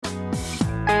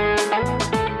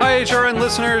HRN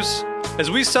listeners.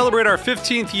 As we celebrate our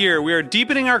 15th year, we are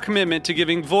deepening our commitment to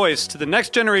giving voice to the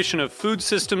next generation of food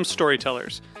systems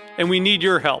storytellers, and we need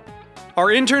your help. Our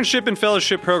internship and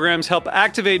fellowship programs help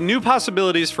activate new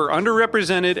possibilities for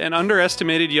underrepresented and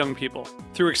underestimated young people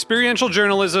through experiential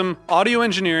journalism, audio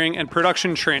engineering, and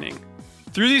production training.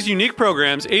 Through these unique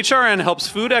programs, HRN helps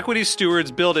food equity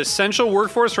stewards build essential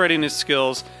workforce readiness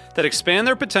skills that expand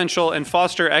their potential and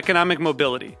foster economic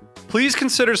mobility. Please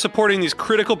consider supporting these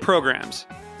critical programs.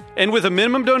 And with a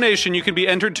minimum donation, you can be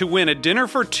entered to win a dinner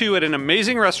for two at an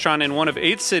amazing restaurant in one of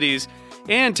 8 cities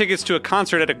and tickets to a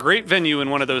concert at a great venue in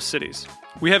one of those cities.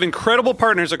 We have incredible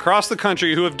partners across the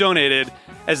country who have donated,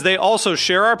 as they also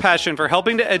share our passion for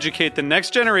helping to educate the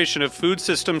next generation of food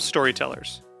systems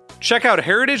storytellers. Check out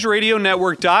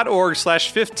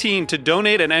heritageradionetwork.org/15 to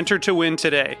donate and enter to win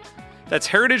today. That's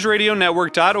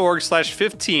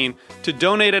heritageradionetwork.org/15 to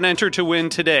donate and enter to win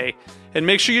today. And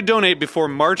make sure you donate before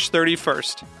March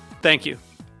 31st. Thank you.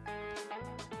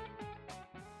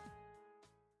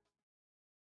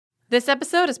 This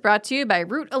episode is brought to you by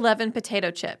Route 11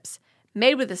 potato chips.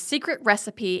 Made with a secret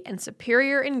recipe and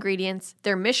superior ingredients,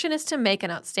 their mission is to make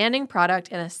an outstanding product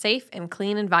in a safe and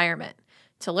clean environment.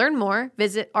 To learn more,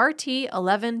 visit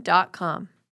rt11.com.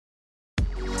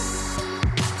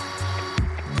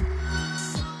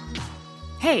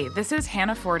 Hey, this is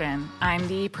Hannah Forden. I'm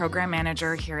the program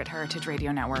manager here at Heritage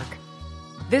Radio Network.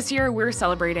 This year, we're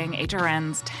celebrating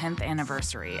HRN's 10th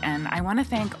anniversary, and I want to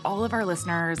thank all of our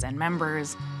listeners and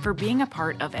members for being a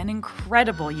part of an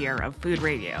incredible year of food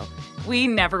radio. We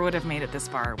never would have made it this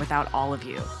far without all of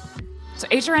you. So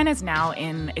HRN is now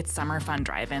in its summer fund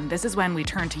drive, and this is when we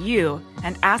turn to you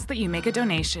and ask that you make a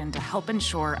donation to help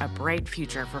ensure a bright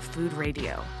future for food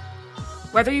radio.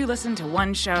 Whether you listen to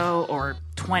one show or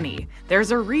 20,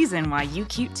 there's a reason why you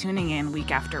keep tuning in week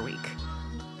after week.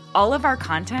 All of our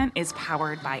content is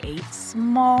powered by a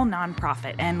small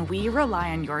nonprofit, and we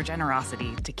rely on your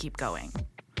generosity to keep going.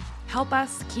 Help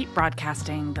us keep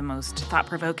broadcasting the most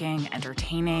thought-provoking,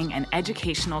 entertaining, and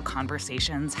educational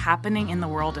conversations happening in the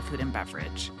world of food and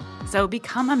beverage. So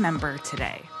become a member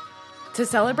today. To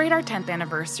celebrate our 10th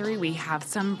anniversary, we have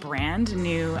some brand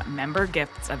new member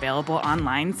gifts available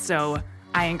online, so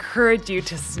I encourage you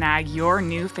to snag your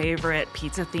new favorite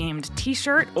pizza-themed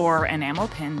t-shirt or enamel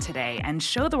pin today and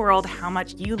show the world how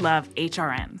much you love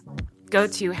HRN. Go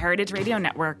to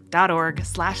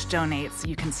heritageradionetwork.org/donate so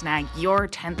you can snag your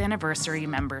 10th anniversary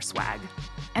member swag.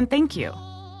 And thank you.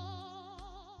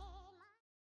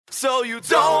 So you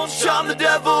don't shun the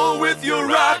devil with your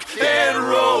rock and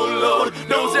roll load.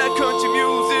 Knows that country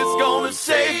music's gonna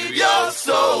save your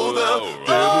soul. The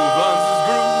devil runs his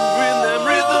groove in them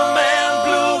rhythm and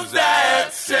blues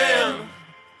that sound.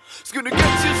 It's gonna get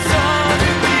you, son,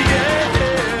 in the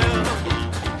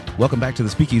end. Welcome back to the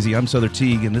Speakeasy. I'm Souther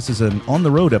Teague, and this is an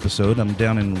on-the-road episode. I'm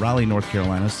down in Raleigh, North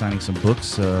Carolina, signing some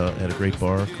books at a great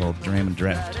bar called Dram and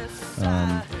Draft.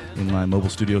 In my mobile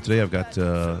studio today, I've got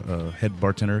head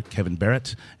bartender Kevin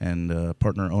Barrett and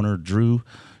partner owner Drew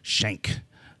Shank.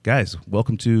 Guys,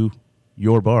 welcome to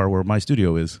your bar where my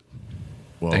studio is.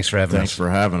 Well, Thanks for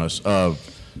having us.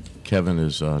 Kevin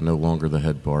is no longer the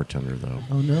head bartender, though.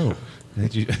 Oh, no. Ian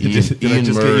just Murray get you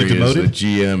is the demoted?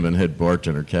 GM and head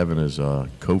bartender. Kevin is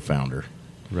co-founder.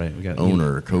 Right, we got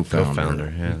owner, co-founder.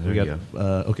 Co-founder, yeah. We There got you go.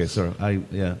 okay. So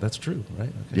that's true, right?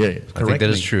 Okay. Yeah, I think Correct that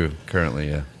is me. true currently,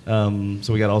 yeah.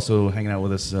 So we got also hanging out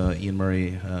with us Ian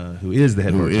Murray, who is the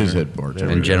head Who bartender. is head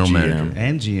bartender. And general GM. manager.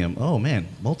 And GM. Oh, man,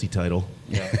 multi-title.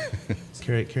 Yeah.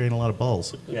 Carrying a lot of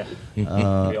balls. Yeah. We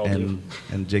all do.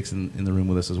 And Jake's in the room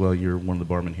with us as well. You're one of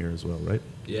the barmen here as well, right?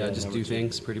 Yeah, I just do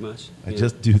things pretty much. I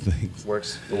just do things.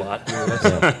 Works a lot.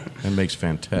 And makes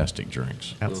fantastic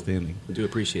drinks. Outstanding. I do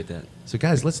appreciate that. So,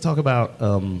 guys, let's talk about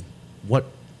what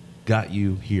got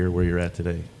you here where you're at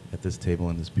today at this table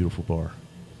in this beautiful bar.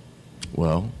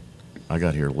 Well, I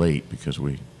got here late because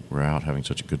we were out having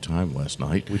such a good time last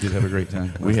night. We did have a great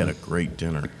time. We had a great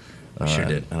dinner. We sure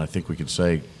did. And I think we could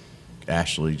say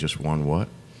Ashley just won what?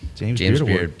 James James Beard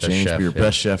Beard. Award. Best James chef, Beard, yeah.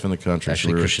 best chef in the country.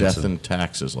 Ashley So we were at Death Christensen. and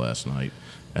Taxes last night,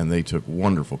 and they took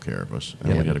wonderful care of us.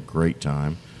 And Yeah. we had a great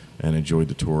time and enjoyed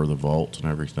the tour of the vault and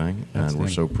everything. And we're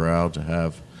so proud to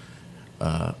have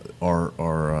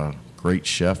our great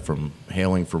chef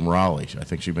hailing from Raleigh. I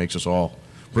think she brings us all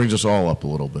up a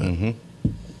little bit. Mm-hmm.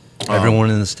 Everyone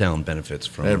in this town benefits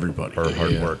from Everybody. her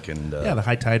hard Yeah. work. And Yeah, the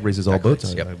high tide raises all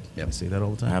boats. I Yep. say that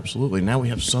all the time. Absolutely. Now we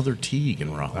have Souther Teague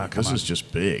in Raleigh. come This on. is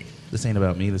just big. This ain't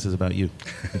about me. This is about you.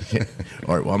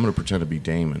 All right, well, I'm going to pretend to be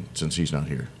Damon since he's not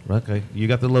here. Okay, you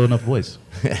got the low enough voice.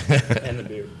 And the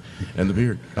beard. And the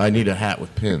beard. I need a hat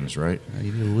with pins, right?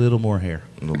 You need a little more hair.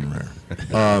 A little more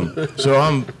hair. So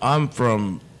I'm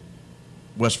from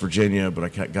West Virginia, but I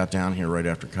got down here right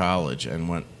after college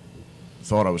and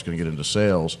thought I was going to get into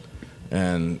sales,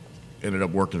 and ended up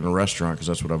working in a restaurant because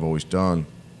that's what I've always done.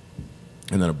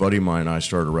 And then a buddy of mine and I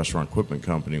started a restaurant equipment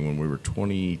company when we were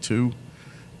 22,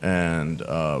 and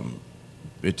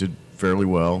it did fairly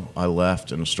well. I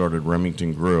left and started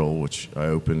Remington Grill, which I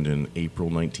opened in April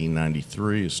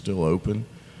 1993. It's still open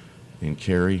in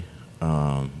Cary.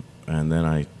 And then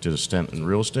I did a stint in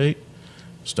real estate,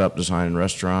 stopped designing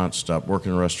restaurants, stopped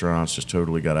working in restaurants, just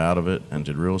totally got out of it and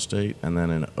did real estate. And then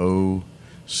in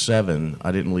 2007,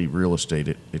 I didn't leave real estate.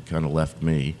 It kind of left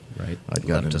me. Right. I'd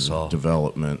gotten Left us into all.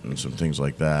 development and some things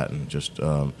like that. And just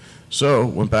so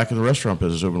went back in the restaurant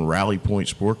business, opened Rally Point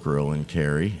Sport Grill in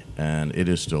Cary, and it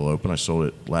is still open. I sold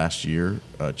it last year,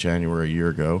 January a year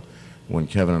ago, when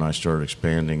Kevin and I started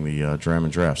expanding the Dram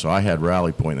and Draft. So I had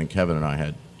Rally Point, and then Kevin and I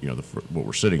had what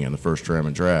we're sitting in, the first Dram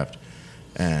and Draft.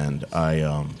 And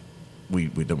we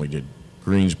did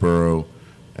Greensboro,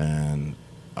 and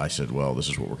I said, well, this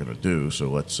is what we're going to do. So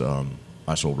let's.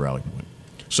 I sold Rally Point.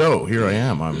 So here I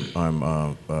am.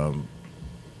 I'm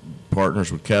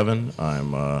partners with Kevin.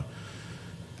 I'm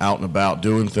out and about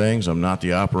doing things. I'm not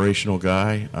the operational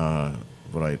guy,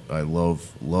 but I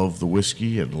love the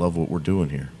whiskey and love what we're doing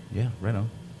here. Yeah, right on.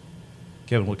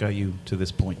 Kevin, what got you to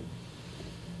this point?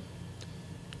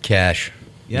 Cash.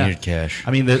 Yeah. Needed cash.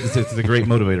 I mean, it's a great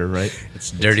motivator, right?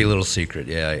 It's a dirty little secret.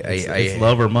 Yeah. It's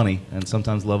love or money, and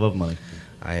sometimes love of money.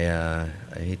 I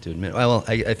hate to admit. Well,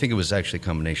 I think it was actually a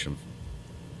combination of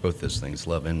both those things,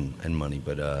 love and money.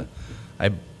 But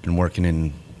I've been working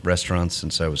in restaurants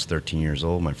since I was 13 years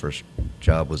old. My first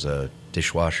job was a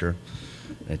dishwasher,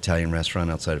 an Italian restaurant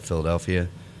outside of Philadelphia.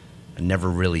 I never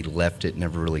really left it,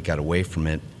 never really got away from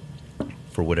it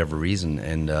for whatever reason.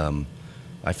 And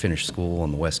I finished school on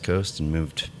the West Coast and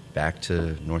moved back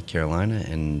to North Carolina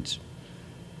and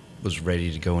was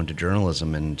ready to go into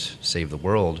journalism and save the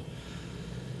world.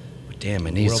 But damn,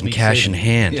 I needed some cash in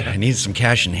hand. Yeah. I needed some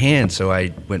cash in hand, so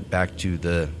I went back to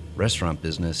the restaurant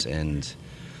business, and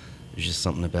there's just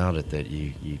something about it that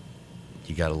you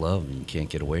gotta love and you can't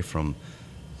get away from.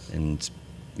 And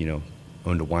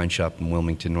owned a wine shop in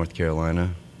Wilmington, North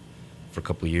Carolina, for a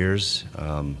couple of years.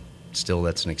 Still,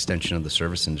 that's an extension of the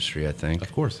service industry, I think.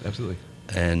 Of course, absolutely.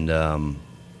 And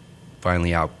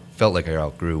finally felt like I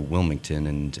outgrew Wilmington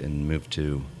and moved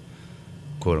to,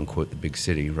 quote unquote, the big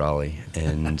city, Raleigh.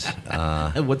 And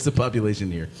What's the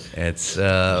population here? it's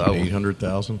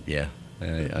 800,000. yeah,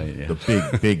 yeah.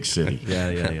 The big city.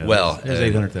 Yeah. Well, there's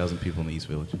 800,000 people in the East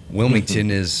Village. Wilmington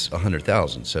is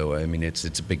 100,000, so I mean it's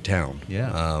a big town.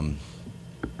 Yeah.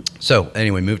 So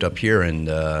anyway, moved up here and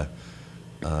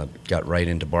got right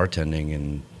into bartending,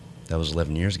 and that was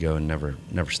 11 years ago, and never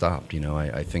stopped.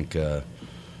 I think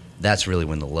that's really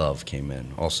when the love came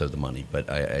in. Also the money, but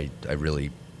I really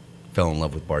fell in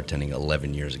love with bartending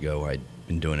 11 years ago. I'd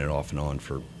been doing it off and on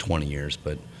for 20 years,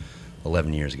 but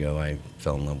 11 years ago I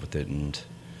fell in love with it and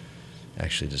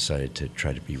actually decided to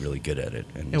try to be really good at it.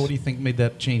 And Yeah, what do you think made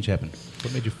that change happen?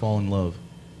 What made you fall in love?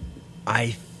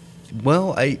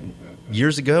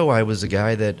 Years ago, I was a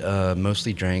guy that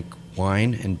mostly drank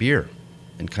wine and beer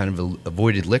and kind of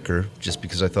avoided liquor just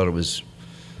because I thought it was,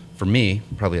 for me,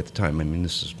 probably at the time, I mean,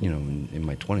 this is, in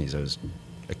my 20s, I was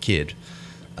a kid.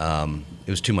 It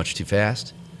was too much too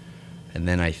fast. And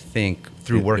then I think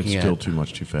through working it's still too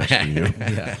much too fast for you.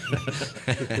 Yeah.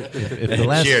 if the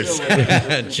last, Cheers.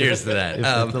 Cheers to that.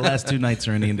 If the last two nights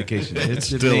are any indication,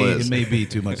 it may be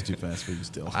too much too fast for you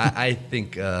still. I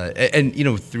think,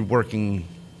 through working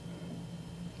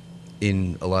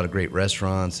in a lot of great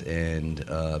restaurants and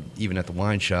even at the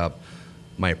wine shop,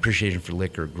 my appreciation for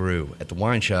liquor grew. At the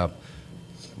wine shop,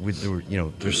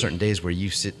 there's certain days where you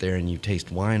sit there and you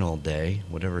taste wine all day,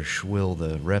 whatever schwill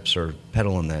the reps are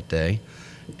peddling that day,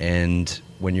 and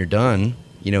when you're done,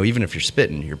 even if you're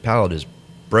spitting, your palate is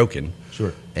broken.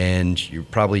 Sure. And you're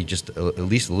probably just at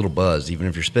least a little buzzed, even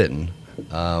if you're spitting.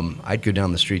 I'd go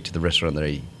down the street to the restaurant that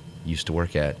I used to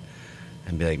work at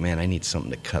and be like, man, I need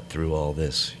something to cut through all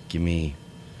this. Give me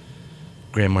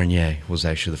Grand Marnier was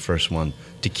actually the first one.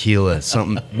 Tequila,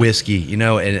 something, whiskey, and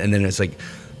then it's like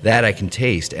that I can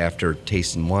taste after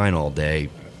tasting wine all day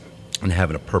and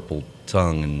having a purple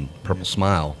tongue and purple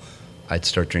smile. I'd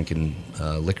start drinking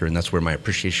liquor, and that's where my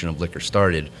appreciation of liquor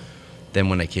started. Then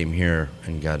when I came here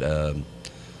and got a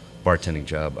bartending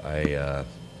job,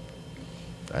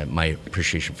 my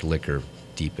appreciation for liquor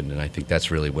deepened, and I think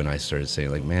that's really when I started saying,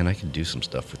 like, man, I can do some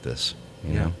stuff with this,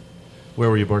 you know? Where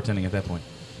were you bartending at that point?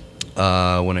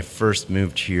 When I first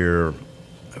moved here,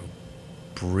 I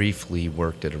briefly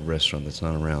worked at a restaurant that's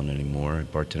not around anymore. I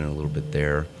bartended a little bit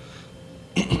there.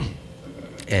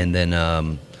 And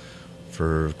then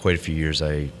for quite a few years,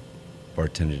 I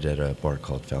bartended at a bar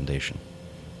called Foundation.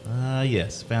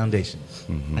 Yes, Foundation.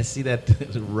 Mm-hmm. I see that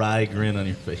wry grin on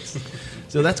your face.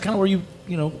 So that's kind of where you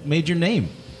made your name.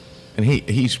 And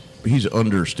he's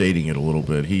understating it a little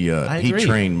bit. He agree.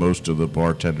 trained most of the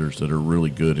bartenders that are really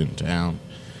good in town.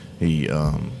 He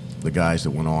the guys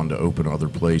that went on to open other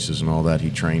places and all that. He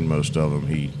trained most of them.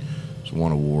 He's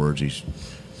won awards. He's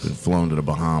been flown to the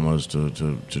Bahamas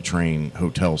to train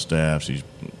hotel staffs. He's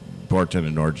bartended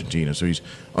in Argentina, so he's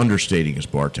understating his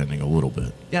bartending a little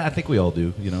bit. Yeah, I think we all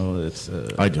do. It's.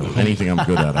 I don't. Anything I'm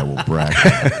good at, I will brag.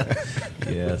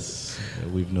 Yes,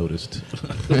 we've noticed.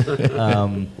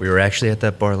 We were actually at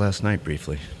that bar last night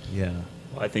briefly. Yeah.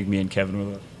 Well, I think me and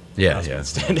Kevin were the Yeah, last yeah. one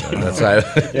standing. That's right.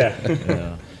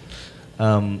 Yeah.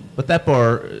 Yeah. But that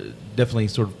bar definitely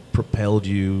sort of propelled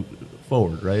you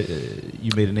forward, right?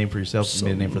 You made a name for yourself. You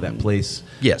made a name for that place.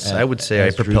 Yes, I would say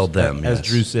I propelled them. As yes.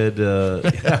 Drew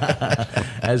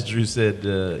said,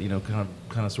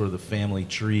 kind of sort of the family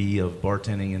tree of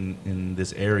bartending in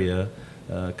this area.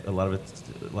 A lot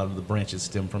of the branches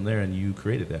stem from there, and you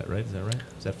created that, right? Is that right?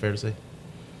 Is that fair to say?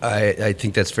 I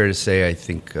think that's fair to say. I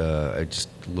think just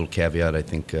a little caveat. I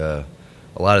think a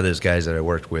lot of those guys that I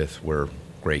worked with were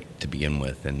great to begin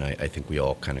with, and I think we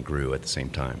all kind of grew at the same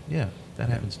time. Yeah, that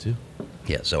happens too.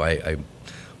 Yeah, so I'm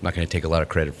not going to take a lot of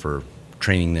credit for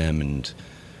training them and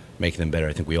making them better.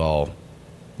 I think we all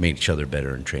made each other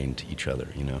better and trained each other.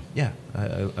 Yeah,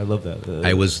 I love that.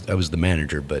 I was the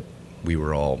manager, but we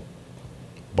were all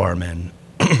barmen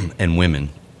and women,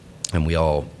 and we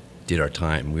all did our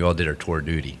time. We all did our tour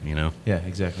duty. Yeah,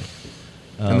 exactly.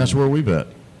 And that's where we met.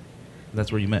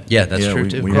 That's where you met. Yeah, that's true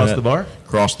too. Across met the bar?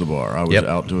 Across the bar. I was Yep.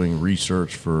 out doing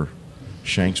research for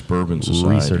Shanks Bourbon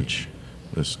Society. Research.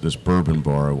 This bourbon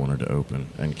bar I wanted to open,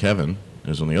 and Kevin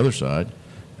is on the other side,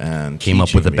 and Came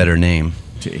up with a teaching me- better name.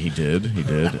 He did.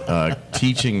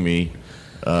 Teaching me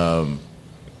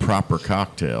proper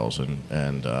cocktails,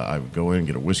 and I would go in and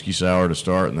get a whiskey sour to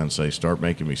start, and then say, "Start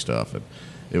making me stuff." And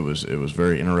it was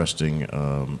very interesting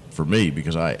for me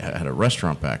because I had a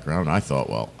restaurant background. And I thought,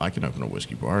 well, I can open a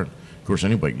whiskey bar. And of course,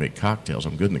 anybody can make cocktails.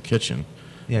 I'm good in the kitchen.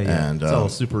 Yeah. And, it's all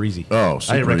super easy. Oh,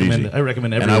 super easy. I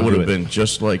recommend everyone And I would do have it. been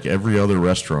just like every other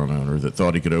restaurant owner that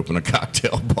thought he could open a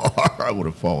cocktail bar. I would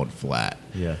have fallen flat.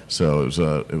 Yeah. So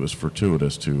it was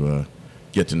fortuitous to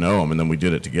get to know him, and then we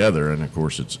did it together. And of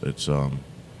course, it's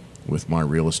with my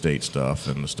real estate stuff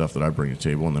and the stuff that I bring to the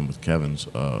table, and then with Kevin's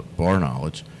bar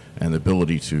knowledge and the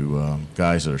ability to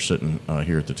guys that are sitting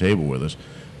here at the table with us.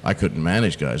 I couldn't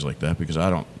manage guys like that because I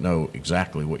don't know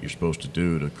exactly what you're supposed to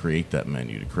do to create that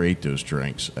menu, to create those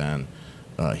drinks, and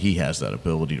he has that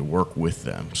ability to work with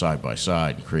them side by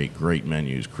side and create great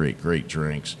menus, create great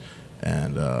drinks,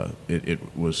 and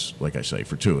it was, like I say,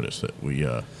 fortuitous that we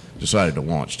decided to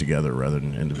launch together rather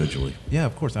than individually. Yeah,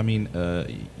 of course. I mean,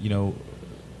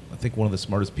 I think one of the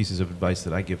smartest pieces of advice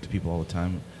that I give to people all the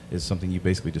time is something you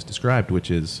basically just described, which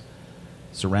is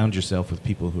surround yourself with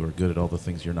people who are good at all the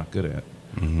things you're not good at.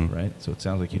 Mm-hmm. Right? So it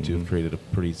sounds like you two have created a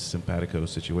pretty simpatico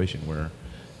situation where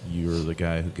you're the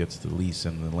guy who gets the lease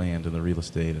and the land and the real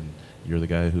estate, and you're the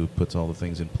guy who puts all the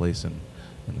things in place, and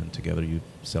then together you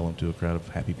sell them to a crowd of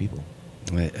happy people.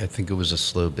 I think it was a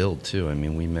slow build, too. I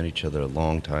mean, we met each other a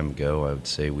long time ago. I would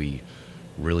say we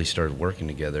really started working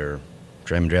together.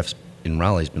 Dram and Draft's in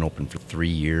Raleigh's been open for 3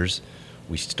 years.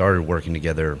 We started working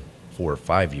together 4 or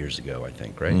 5 years ago, I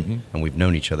think, right? Mhm. And we've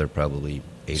known each other probably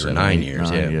 8 or 7, 9 8, years.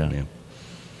 9, yeah. yeah.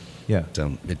 Yeah.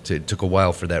 So it took a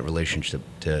while for that relationship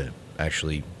to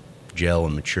actually gel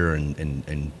and mature and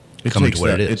come into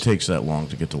what it is. It takes that long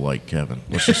to get to like Kevin.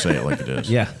 Let's just say it like it is.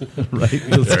 Yeah, right.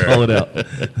 Let's call it out.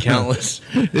 Countless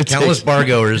takes- bar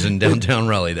goers in downtown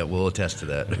Raleigh that will attest to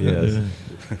that. Yes.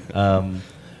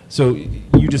 So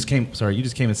you just came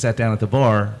and sat down at the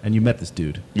bar, and you met this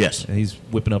dude. Yes. And he's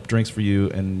whipping up drinks for you,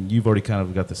 and you've already kind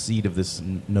of got the seed of this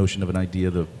notion of an idea,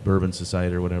 the Bourbon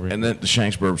Society or whatever. And then the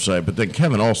Shanks Bourbon Society, but then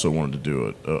Kevin also wanted to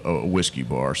do a whiskey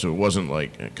bar, so it wasn't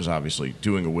like, because obviously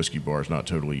doing a whiskey bar is not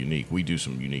totally unique. We do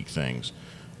some unique things,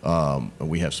 and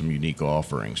we have some unique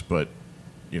offerings, but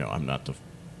I'm not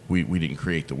we didn't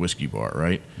create the whiskey bar,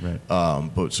 right? Right.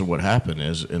 But so what happened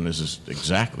is, and this is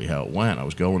exactly how it went, I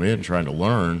was going in trying to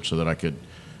learn so that I could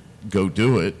go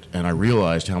do it, and I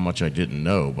realized how much I didn't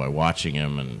know by watching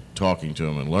him and talking to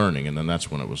him and learning, and then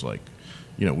that's when it was like,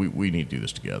 we need to do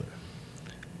this together.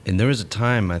 And there was a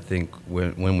time, I think,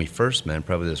 when we first met,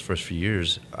 probably those first few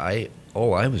years,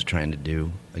 all I was trying to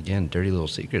do, again, dirty little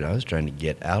secret, I was trying to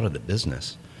get out of the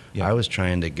business. Yeah. I was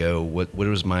trying to go, what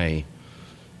was my,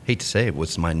 hate to say it,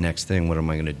 what's my next thing? What am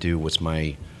I going to do? What's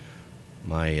my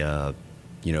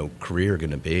career going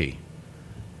to be?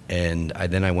 And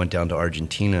then I went down to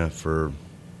Argentina for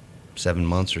 7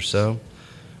 months or so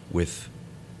with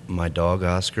my dog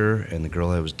Oscar and the girl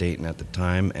I was dating at the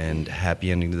time. And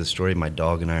happy ending to the story, my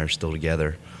dog and I are still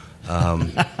together.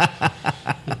 But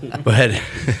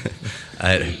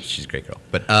she's a great girl.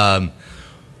 But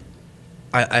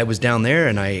I was down there,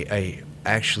 and I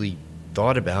actually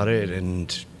thought about it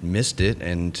and missed it,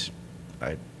 and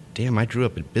I drew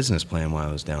up a business plan while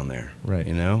I was down there, right?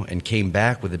 And came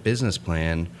back with a business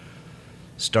plan.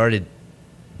 Started,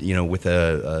 with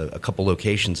a couple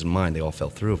locations in mind. They all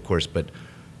fell through, of course, but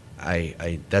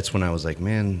that's when I was like,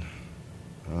 man,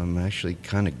 I'm actually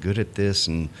kind of good at this.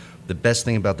 And the best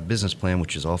thing about the business plan,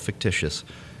 which is all fictitious,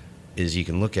 is you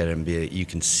can look at it and you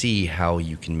can see how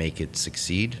you can make it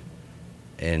succeed.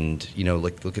 And,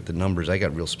 look at the numbers. I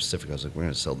got real specific. I was like, we're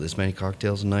going to sell this many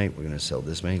cocktails a night. We're going to sell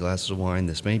this many glasses of wine,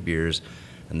 this many beers,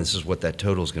 and this is what that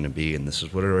total is going to be, and this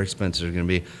is what our expenses are going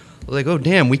to be. I was like, oh,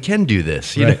 damn, we can do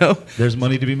this, you know? There's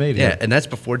money to be made here. Yeah, and that's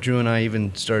before Drew and I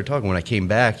even started talking. When I came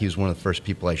back, he was one of the first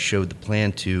people I showed the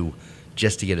plan to,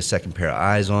 just to get a second pair of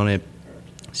eyes on it,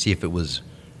 see if it was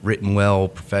written well,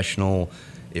 professional.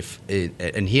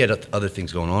 And he had other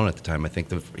things going on at the time. I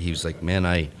think he was like, man,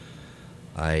 I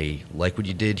like what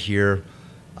you did here.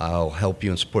 I'll help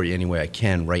you and support you any way I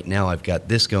can. Right now I've got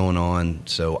this going on,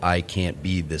 so I can't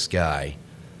be this guy.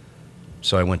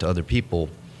 So I went to other people.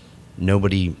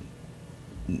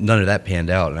 None of that panned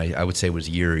out. And I would say it was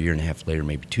a year and a half later,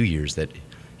 maybe 2 years, that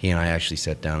he and I actually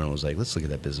sat down and was like, let's look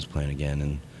at that business plan again,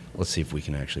 and let's see if we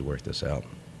can actually work this out.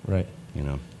 Right.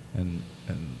 And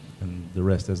the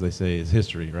rest, as they say, is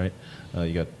history, right?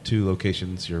 You got 2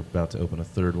 locations. You're about to open a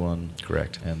 3rd one.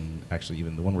 Correct. And actually,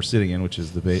 even the one we're sitting in, which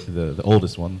is the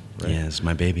oldest one. Right? Yeah, it's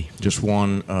my baby. Just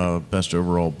won best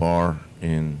overall bar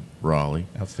in Raleigh.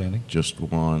 Outstanding. Just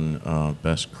won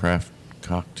best craft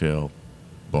cocktail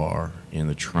bar in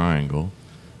the Triangle.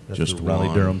 That's just the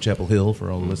Raleigh, Durham, Chapel Hill for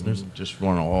all the listeners. Just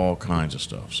won all kinds of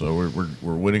stuff. So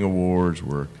we're winning awards.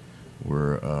 We're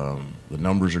the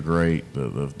numbers are great.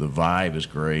 The vibe is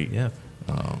great. Yeah.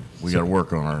 We got to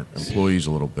work on our employees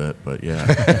a little bit, but yeah.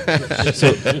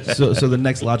 So the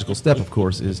next logical step, of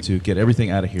course, is to get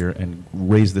everything out of here and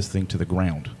raise this thing to the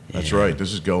ground. That's right.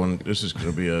 This is going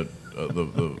to be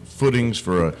the footings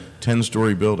for a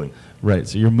 10-story building. Right.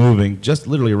 So you're moving just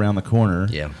literally around the corner.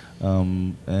 Yeah.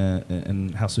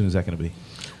 And how soon is that going to be?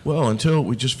 Well, until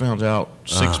we just found out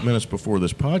 6 minutes before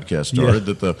this podcast started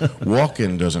that the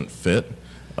walk-in doesn't fit.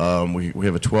 We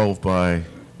have a 12 by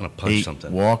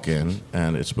 8 walk-in,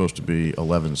 and it's supposed to be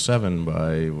 11.7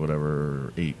 by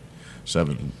whatever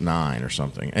 8.7.9 or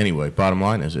something. Anyway, bottom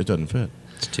line is it doesn't fit.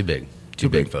 It's too big. Too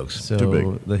big, folks. So too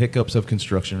big. The hiccups of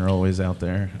construction are always out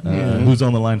there. Who's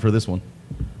on the line for this one?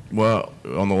 Well,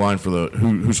 on the line for the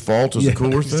whose fault is the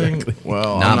cooler thing?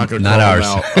 Well, I'm not going to call him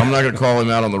out. I'm not going to call him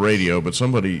out on the radio, but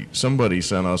somebody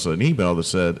sent us an email that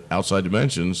said Outside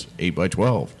Dimensions 8 by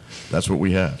 12. That's what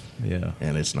we have. Yeah,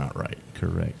 and it's not right.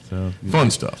 Correct. So fun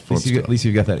stuff. At least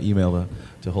you've got that email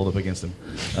to hold up against him.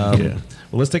 Well,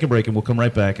 let's take a break, and we'll come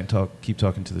right back and keep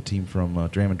talking to the team from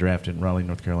Dram and Draft in Raleigh,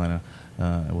 North Carolina.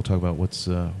 And we'll talk about what's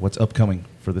upcoming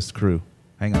for this crew.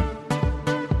 Hang on.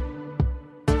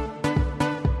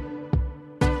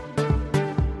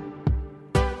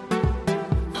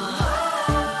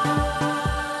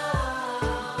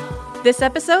 This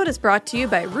episode is brought to you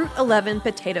by Route 11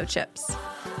 Potato Chips.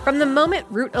 From the moment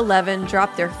Route 11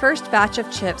 dropped their first batch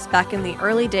of chips back in the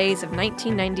early days of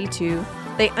 1992,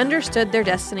 they understood their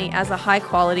destiny as a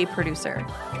high-quality producer.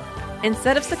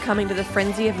 Instead of succumbing to the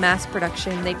frenzy of mass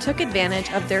production, they took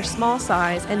advantage of their small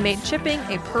size and made chipping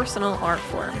a personal art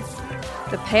form.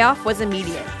 The payoff was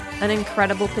immediate, an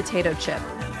incredible potato chip.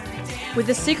 With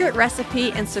a secret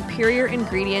recipe and superior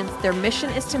ingredients, their mission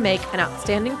is to make an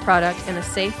outstanding product in a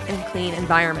safe and clean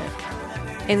environment.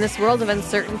 In this world of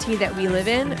uncertainty that we live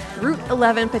in, Route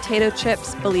 11 Potato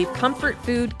Chips believe comfort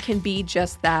food can be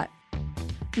just that.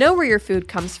 Know where your food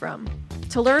comes from.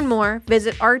 To learn more,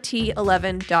 visit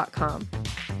rt11.com.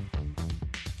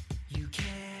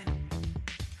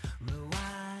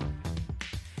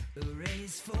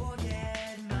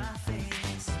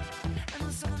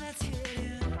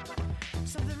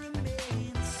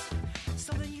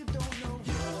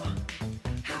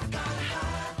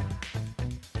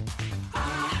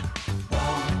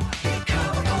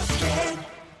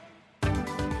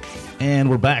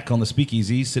 And we're back on the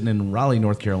Speakeasy, sitting in Raleigh,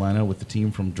 North Carolina, with the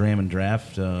team from Dram and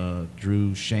Draft,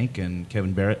 Drew Shank and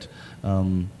Kevin Barrett.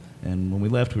 And when we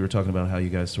left, we were talking about how you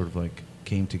guys sort of like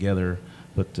came together.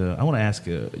 But I want to ask,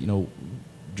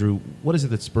 Drew, what is it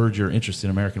that spurred your interest in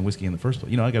American whiskey in the first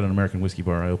place? I got an American whiskey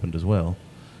bar I opened as well,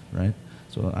 right?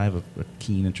 So I have a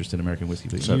keen interest in American whiskey.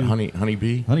 But Is that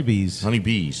honeybee? Honeybees.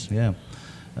 Honeybees. Yeah,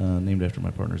 named after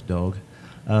my partner's dog.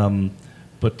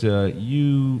 But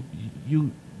you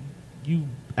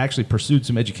actually pursued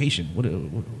some education.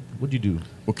 What'd you do?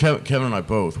 Well, Kevin and I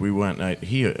both. We went.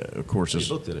 He, of course, is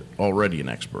both did it. already an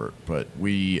expert, but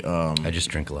we. I just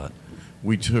drink a lot.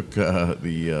 We took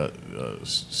the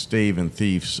Stave and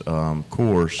Thief's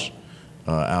course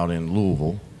out in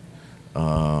Louisville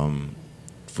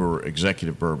for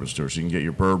executive bourbon steward. So you can get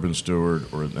your bourbon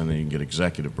steward, and then you can get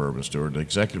executive bourbon steward. The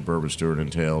executive bourbon steward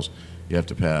entails you have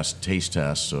to pass taste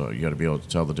tests, so you got to be able to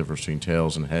tell the difference between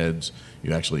tails and heads.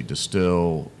 You actually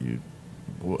distill.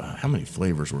 How many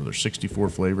flavors were there? 64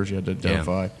 flavors you had to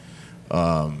identify.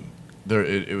 Yeah.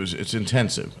 It's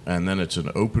intensive, and then it's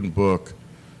an open book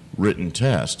written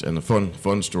test. And the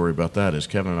fun story about that is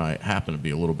Kevin and I happen to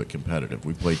be a little bit competitive.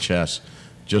 We play chess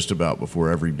just about before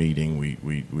every meeting.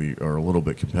 We are a little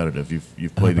bit competitive.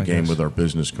 You've played the game with our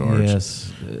business cards.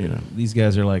 Yes, these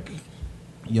guys are like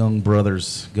young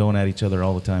brothers going at each other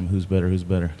all the time. Who's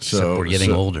better? So we're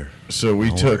getting older. So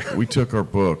we took our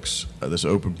books, this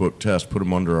open book test, put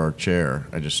them under our chair.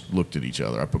 I just looked at each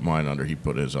other. I put mine under. He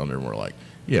put his under, and we're like,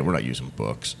 yeah, we're not using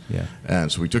books. Yeah.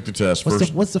 And so we took the test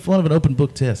first. What's the fun of an open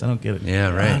book test? I don't get it. Yeah,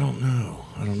 right. I don't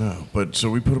know. But so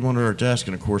we put them under our desk,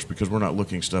 and of course, because we're not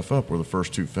looking stuff up, we're the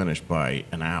first two finished by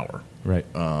an hour. Right.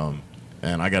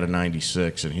 And I got a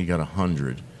 96, and he got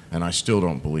 100. And I still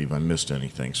don't believe I missed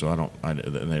anything, so and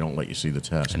they don't let you see the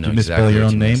test. Did you misspell your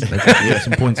own name? Get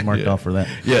some points marked off for that.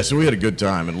 Yeah, so we had a good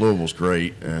time, and Louisville's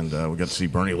great, and we got to see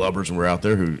Bernie Lubbers, and we're out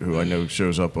there, who I know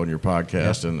shows up on your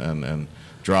podcast and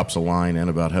drops a line in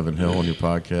about Heaven Hill on your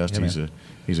podcast. Yeah,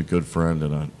 he's a good friend,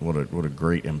 and what a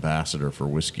great ambassador for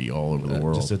whiskey all over the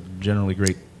world. Just a generally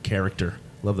great character.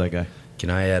 Love that guy. Can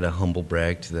I add a humble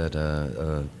brag to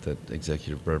that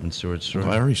executive bourbon steward story?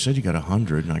 Well, I already said you got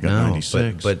 100, and I got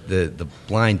 96. But the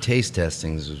blind taste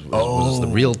testings was the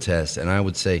real test, and I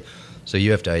would say, so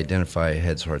you have to identify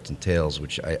heads, hearts, and tails,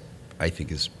 which I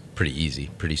think is pretty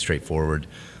easy, pretty straightforward,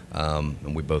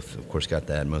 and we both, of course, got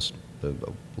that. A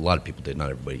lot of people did, not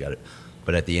everybody got it.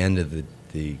 But at the end of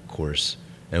the course,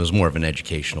 and it was more of an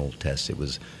educational test. It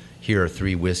was, here are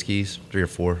 3 whiskeys, 3 or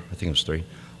 4, I think it was 3.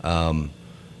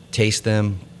 Taste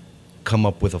them, come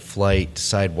up with a flight,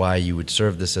 decide why you would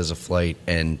serve this as a flight,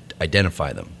 and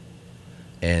identify them.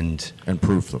 And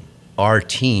proof them. Our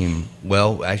team,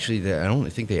 well, actually, I don't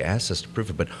think they asked us to proof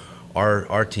it, but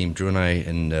our team, Drew and I,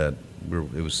 and it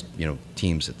was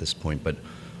teams at this point, but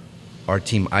our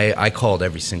team, I called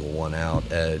every single one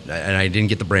out, and I didn't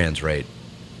get the brands right.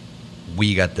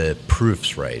 We got the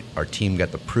proofs right. Our team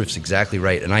got the proofs exactly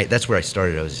right, and that's where I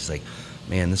started. I was just like,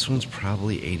 man, this one's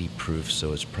probably 80 proof,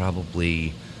 so it's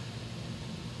probably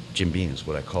Jim Beam is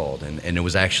what I called. And it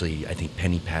was actually, I think,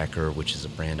 Pennypacker, which is a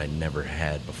brand I never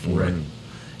had before. Right.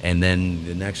 And then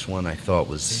the next one I thought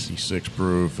was 86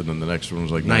 proof, and then the next one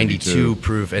was like 92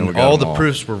 proof. And all the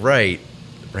proofs were right.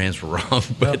 The brands were wrong,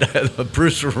 but the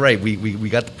proofs were right. We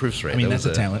got the proofs right. I mean, that's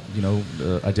a talent,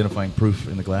 identifying proof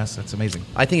in the glass. That's amazing.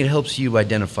 I think it helps you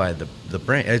identify the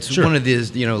brand. It's one of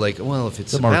these, if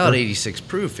it's about 86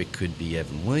 proof, it could be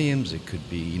Evan Williams, it could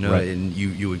be, right. And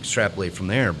you extrapolate from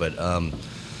there. But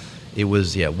it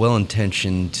was,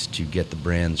 well-intentioned to get the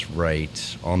brands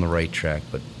right, on the right track,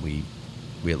 but we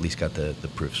at least got the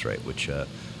proofs right, which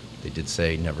they did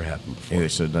say never happened before. Yeah, they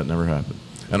said that never happened.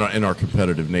 And in our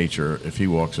competitive nature, if he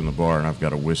walks in the bar and I've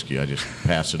got a whiskey, I just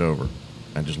pass it over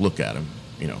and just look at him,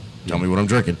 tell me what I'm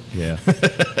drinking. Yeah.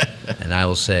 And I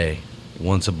will say,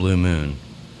 once a blue moon,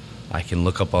 I can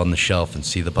look up on the shelf and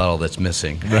see the bottle that's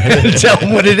missing. Right. And tell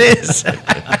him what it is.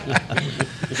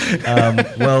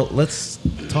 Well, let's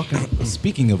talk.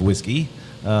 Speaking of whiskey,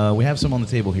 we have some on the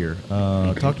table here.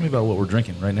 Talk to me about what we're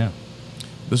drinking right now.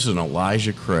 This is an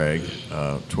Elijah Craig,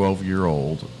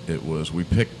 12-year-old. We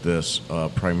picked this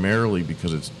primarily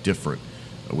because it's different.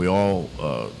 We all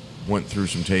went through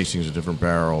some tastings of different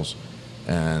barrels,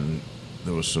 and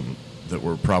there was some that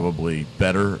were probably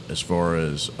better as far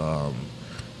as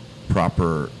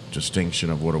proper distinction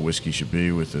of what a whiskey should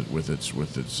be with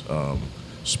its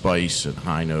spice and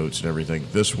high notes and everything.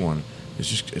 This one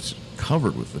it's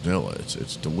covered with vanilla.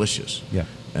 It's delicious. Yeah.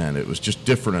 And it was just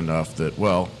different enough that,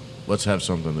 well, let's have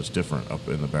something that's different up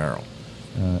in the barrel.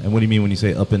 And what do you mean when you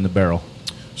say up in the barrel?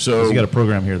 So you got a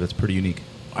program here that's pretty unique.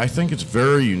 I think it's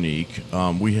very unique.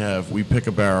 We pick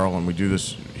a barrel, and we do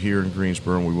this here in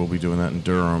Greensboro, and we will be doing that in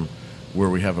Durham, where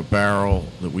we have a barrel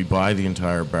that we buy the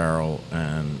entire barrel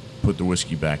and put the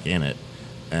whiskey back in it.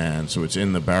 and so it's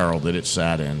in the barrel that it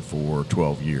sat in for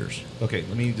 12 years. Okay,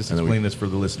 let me just And then explain this for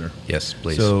the listener. Yes,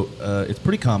 please. So it's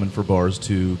pretty common for bars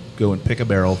to go and pick a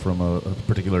barrel from a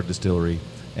particular distillery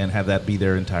and have that be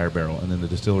their entire barrel, and then the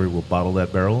distillery will bottle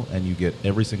that barrel, and you get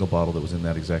every single bottle that was in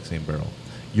that exact same barrel.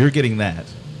 You're getting that.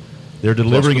 They're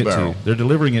delivering the it to barrel. you. They're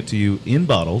delivering it to you in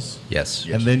bottles. Yes.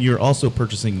 And then you're also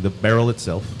purchasing the barrel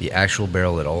itself. The actual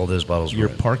barrel that all those bottles You're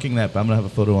were in. parking that. I'm going to have a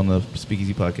photo on the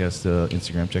Speakeasy Podcast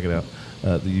Instagram. Check it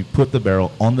out. You put the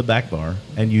barrel on the back bar,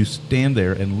 and you stand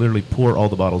there and literally pour all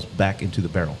the bottles back into the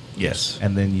barrel. Yes.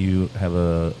 And then you have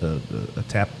a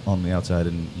tap on the outside,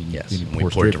 and Yes. you And we pour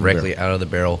straight it from the directly barrel. out of the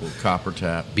barrel. Copper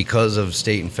tap. Because of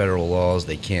state and federal laws,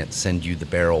 they can't send you the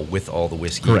barrel with all the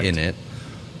whiskey Correct. in it.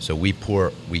 So we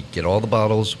get all the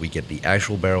bottles, we get the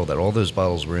actual barrel that all those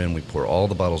bottles were in, we pour all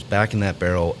the bottles back in that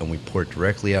barrel, and we pour it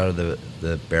directly out of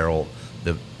the barrel.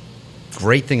 The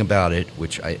great thing about it,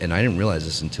 I didn't realize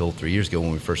this until 3 years ago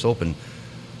when we first opened,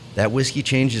 that whiskey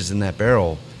changes in that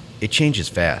barrel, it changes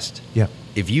fast. Yeah.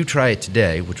 If you try it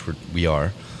today, which we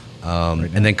are,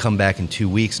 and then come back in 2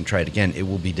 weeks and try it again, it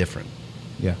will be different.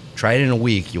 Yeah. Try it in a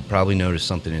week, you'll probably notice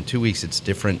something. In 2 weeks, it's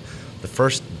different. The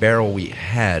first barrel we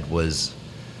had was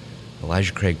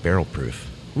Elijah Craig Barrel Proof.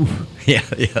 Yeah.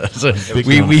 So Big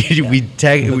we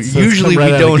tag. Let's Usually come right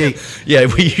we out of the don't. gate. Yeah,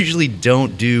 we usually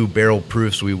don't do barrel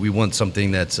proofs. We want something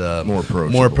that's More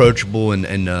approachable, and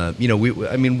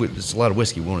it's a lot of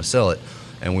whiskey. We want to sell it,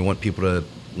 and we want people to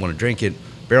want to drink it.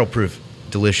 Barrel proof,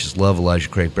 delicious. Love Elijah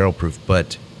Craig Barrel Proof,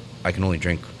 but I can only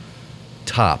drink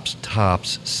tops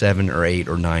 7 or 8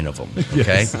 or 9 of them.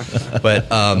 Okay, but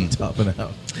Topping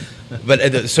out.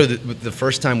 But so the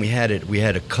first time we had it, we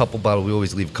had a couple bottles. We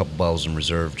always leave a couple bottles in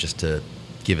reserve just to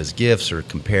give as gifts or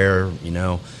compare,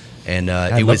 And I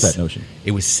it love was that notion.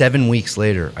 It was 7 weeks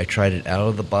later. I tried it out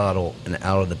of the bottle and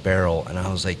out of the barrel, and I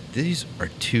was like, these are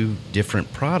two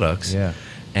different products. Yeah.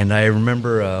 And I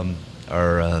remember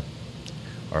our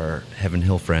Heaven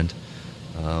Hill friend,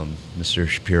 Mr.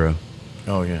 Shapiro.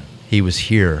 Oh, yeah. He was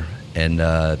here, and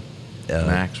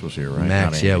Max was here, right?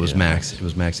 Max, Not yeah, it Andy, was Max. It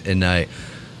was Max, and I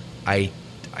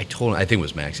told him, I think it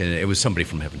was Max, and it was somebody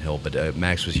from Heaven Hill, but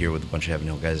Max was here with a bunch of Heaven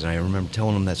Hill guys, and I remember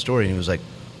telling him that story, and he was like,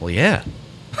 well, yeah.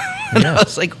 And I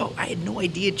was like, oh, I had no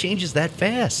idea it changes that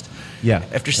fast. Yeah.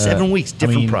 After 7 weeks,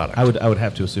 different product. I would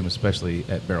have to assume, especially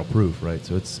at barrel proof, right?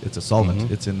 So it's a solvent.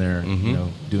 Mhm. It's in there,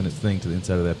 doing its thing to the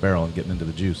inside of that barrel and getting into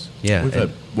the juice. Yeah. We've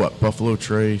had, Buffalo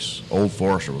Trace, Old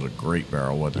Forester was a great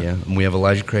barrel, wasn't it? Yeah, and we have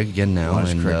Elijah Craig again now.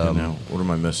 Elijah and Craig now. What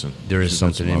am I missing? There is There's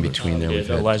been something some in others. between there. We We've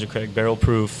did had. Elijah Craig Barrel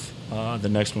Proof. The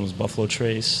next one was Buffalo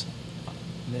Trace.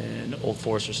 Then Old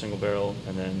Forester Single Barrel,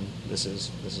 and then this is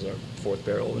our 4th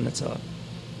barrel, and it's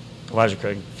Elijah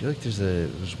Craig. I feel like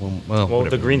there's one. Well, Well,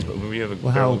 whatever. the Greensboro. We have a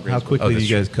Well, barrel how of Greensboro. quickly do that's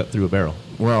you guys cut through a barrel?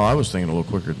 Well, I was thinking a little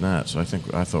quicker than that, so I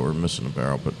thought we were missing a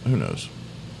barrel, but who knows?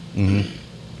 Mhm.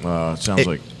 It sounds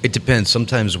like It depends.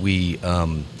 Sometimes we I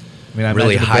mean, I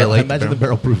really imagine highlight. I imagine the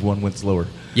barrel proof one went slower.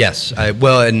 Yes. It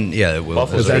will. Buffalo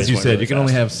Because Trace as you went said, really you can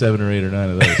only fast. have 7 or 8 or 9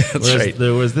 of those. That's right.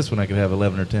 Whereas this one, I could have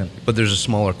 11 or 10. But there's a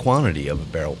smaller quantity of a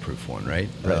barrel proof one, right?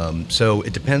 Right. So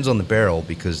it depends on the barrel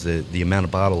because the amount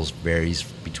of bottles varies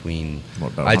between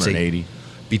what, about I'd say 180.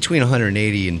 between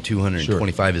 180 and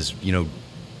 225 is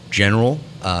general.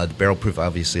 The barrel proof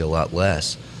obviously a lot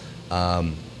less,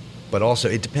 but also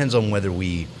it depends on whether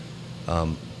we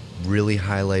really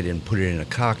highlight it and put it in a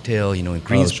cocktail. In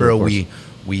Greensboro of course.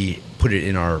 we put it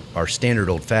in our standard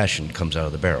old fashioned comes out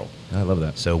of the barrel. I love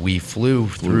that. So we flew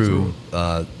through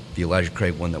the Elijah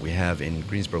Craig one that we have in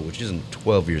Greensboro, which isn't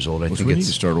 12 years old. I Which think we it's need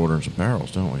to start ordering some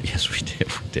barrels, don't we? Yes, we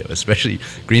do. Especially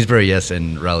Greensboro, yes,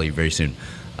 and Raleigh very soon.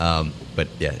 But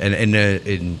yeah, and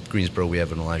in Greensboro we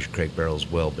have an Elijah Craig barrel as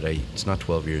well, but it's not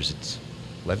 12 years, it's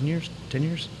 11 years, 10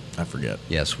 years? I forget.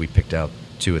 Yes, we picked out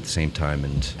 2 at the same time.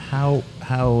 And How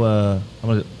I'm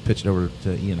going to pitch it over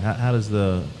to Ian. How does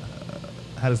the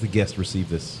guest receive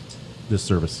this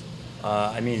service?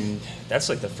 I mean, that's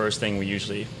like the first thing we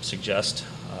usually suggest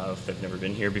if they've never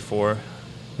been here before.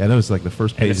 Yeah, I noticed like the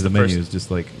first And page it's of the the menu first- is just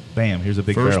like, bam, here's a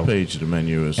big First barrel. page of the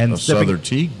menu is And a stepping- Southern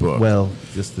Teague book. Well,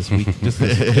 just this week,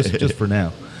 just for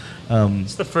now.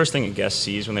 It's the first thing a guest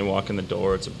sees when they walk in the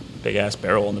door. It's a big ass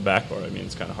barrel on the back bar. I mean,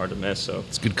 it's kind of hard to miss. So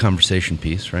it's a good conversation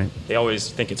piece, right? they always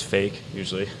think it's fake,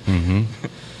 usually. Mm-hmm.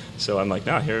 So I'm like,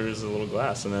 no, here is a little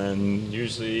glass. And then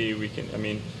usually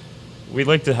we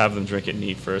like to have them drink it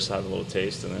neat first, have a little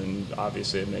taste, and then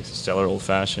obviously it makes a stellar old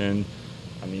fashioned.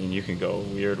 I mean, you can go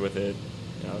weird with it.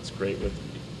 It's great with,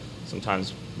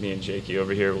 sometimes me and Jakey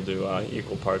over here will do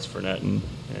equal parts Fernet and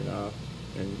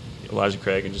Elijah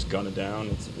Craig and just gun it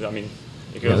down.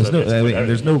 It Yeah, goes there's no, it's I mean, everything.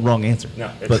 there's no wrong answer.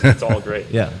 No, But- it's all great.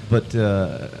 Yeah, but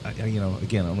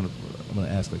again, I'm gonna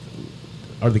ask, like,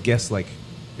 are the guests like?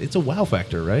 It's a wow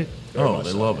factor, right? Oh,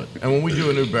 they love it. And when we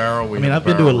do a new barrel, we I mean, have I've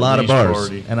been to a barrel lot of release bars,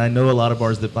 party. and I know a lot of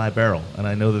bars that buy barrel, and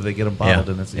I know that they get them bottled,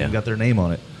 Yeah, and it's yeah. even got their name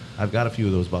on it. I've got a few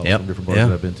of those bottles Yep, from different bars yeah.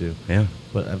 that I've been to. Yeah.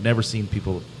 But I've never seen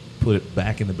people put it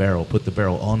back in the barrel, put the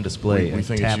barrel on display, We and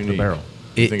think it's tap the unique. barrel.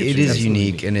 I It, think it's it is absolutely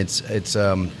unique, and it's it's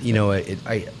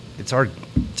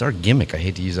our gimmick. I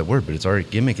hate to use that word, but it's our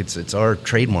gimmick. It's our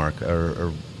trademark,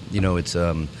 or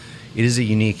it is a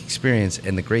unique experience.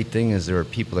 And the great thing is there are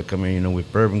people that come in.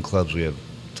 With bourbon clubs, we have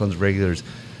tons of regulars.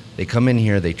 They come in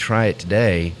here, they try it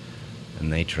today,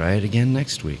 and they try it again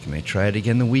next week, and they try it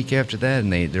again the week after that.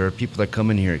 And there are people that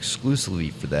come in here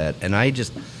exclusively for that. And I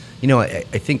just, I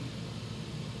think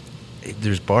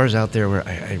there's bars out there where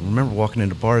I remember walking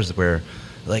into bars where,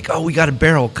 like, oh, we got a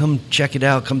barrel, come check it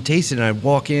out, come taste it. And I'd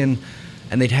walk in,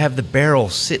 and they'd have the barrel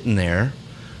sitting there.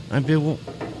 I'd be, well,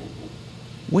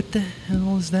 what the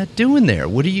hell is that doing there?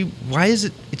 Why is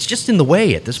it? It's just in the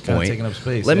way at this kinda point. taking up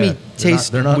space, Let yeah. me They're not-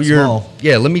 taste they're not your, small.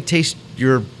 yeah, let me taste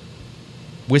your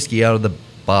whiskey out of the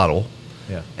bottle.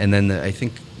 Yeah. And then I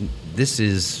think this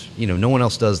is, no one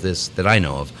else does this that I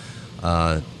know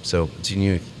of. So it's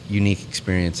a unique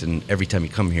experience, and every time you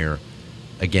come here,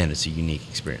 again, it's a unique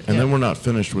experience. And then we're not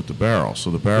finished with the barrel. So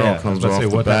the barrel Yeah, I was comes about to off say,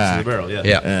 the what happens to back. the barrel? Yeah.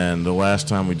 Yeah. And the last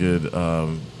time we did,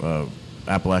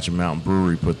 Appalachian Mountain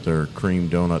Brewery put their cream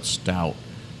donut stout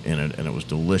in it, and it was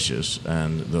delicious.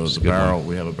 And It's the a good barrel, one.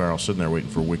 we have a barrel sitting there waiting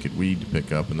for Wicked Weed to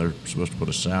pick up, and they're supposed to put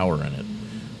a sour in it.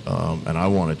 And I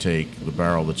want to take the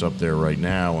barrel that's up there right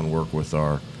now and work with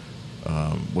our,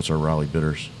 what's our Raleigh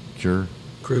Bitters? Cure?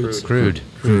 Crude.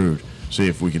 Crude. See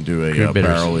if we can do a Crude bitters.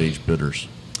 barrel-aged bitters.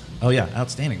 Oh yeah,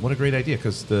 outstanding! What a great idea,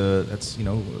 because that's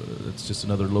it's just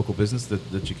another local business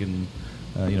that you can,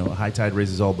 a high tide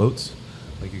raises all boats.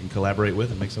 Like you can collaborate with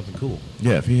and make something cool.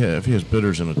 Yeah, if he has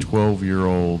bitters in a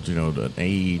 12-year-old, an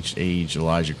aged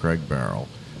Elijah Craig barrel,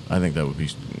 I think that would be,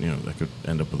 that could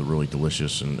end up with a really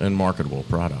delicious and marketable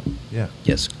product. Yeah,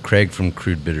 Yes, Craig from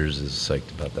Crude Bitters is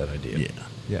psyched about that idea. Yeah.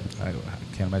 yeah. I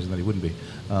can't imagine that he wouldn't be.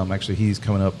 Actually, he's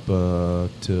coming up to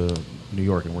New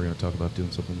York, and we're going to talk about doing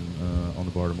something on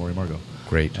the bar to Maury Margot.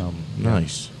 Great.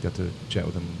 Nice. Got to chat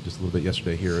with him just a little bit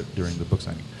yesterday here during the book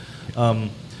signing.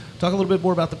 Talk a little bit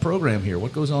more about the program here.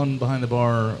 What goes on behind the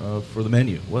bar for the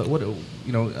menu? What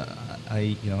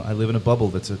I live in a bubble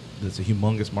that's a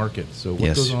humongous market. So what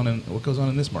Yes. goes on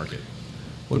in this market?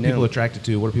 What are You know- people attracted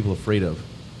to? What are people afraid of?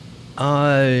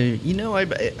 I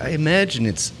imagine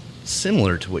it's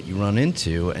similar to what you run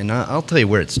into, and I'll tell you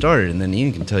where it started, and then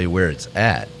Ian can tell you where it's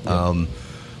at.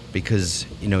 Because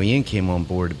Ian came on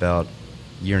board about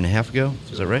a year and a half ago.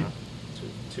 Is that right?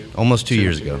 Almost 2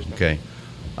 years ago. now. Okay,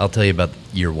 I'll tell you about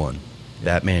year one.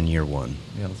 Batman year one.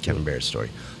 Yeah, let's do Kevin it. Barrett's story.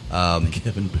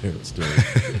 Kevin Barrett story.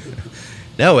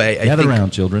 No, I Gather think,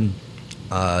 around, children.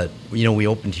 we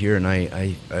opened here, and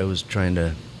I was trying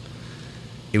to.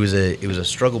 It was a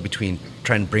struggle between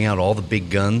trying to bring out all the big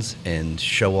guns and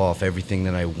show off everything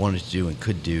that I wanted to do and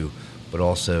could do, but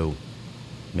also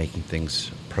making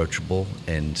things approachable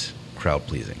and crowd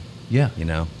pleasing. Yeah.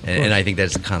 And I think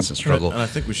that's a constant struggle. And I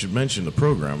think we should mention the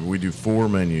program. We do 4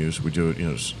 menus. We do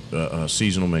it, a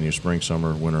seasonal menu: spring,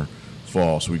 summer, winter,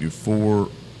 fall. So we do 4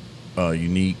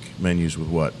 unique menus with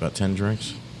what? About 10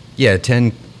 drinks. Yeah,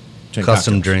 10 10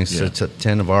 custom cocktails, drinks. yeah. It's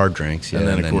 10 of our drinks. Yeah, And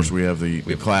then, of course, we have the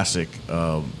classic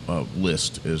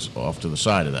list is off to the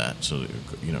side of that. So,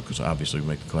 because obviously we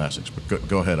make the classics. But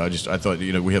go ahead. I thought,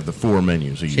 we have the 4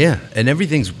 menus. Yeah, and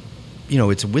everything's,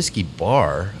 it's a whiskey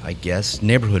bar, I guess,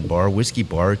 neighborhood bar, whiskey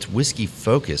bar. It's whiskey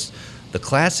focused. The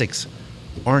classics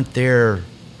aren't there.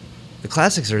 The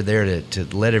classics are there to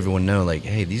let everyone know, like,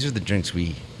 hey, these are the drinks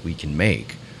we can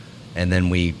make. And then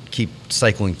we keep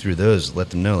cycling through those, let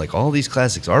them know, like, all these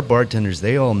classics, our bartenders,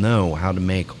 they all know how to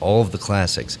make all of the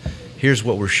classics. Here's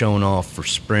what we're showing off for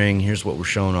spring. Here's what we're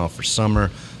showing off for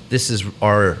summer. This is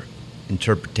our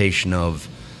interpretation of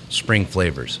spring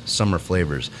flavors, summer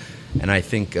flavors. And I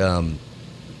think, when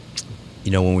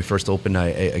we first opened,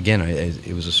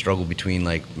 it was a struggle between,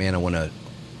 like, man, I want to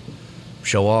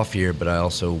show off here, but I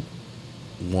also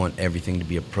want everything to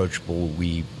be approachable.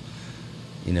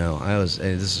 This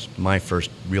is my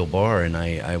first real bar, and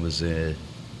I was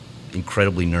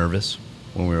incredibly nervous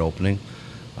when we were opening.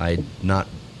 I'd not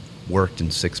worked in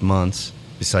 6 months,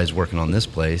 besides working on this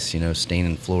place,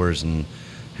 staining floors and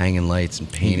hanging lights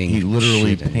and painting. He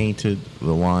literally shit. painted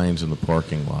the lines in the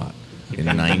parking lot in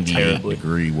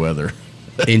 98-degree weather.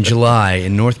 In July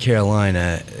in North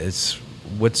Carolina. It's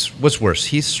what's worse,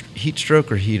 heat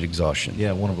stroke or heat exhaustion?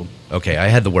 Yeah, one of them. Okay, I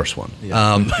had the worst one.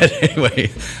 Yeah. But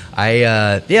anyway,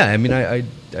 I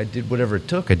did whatever it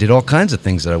took. I did all kinds of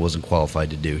things that I wasn't qualified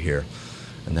to do here,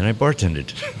 and then I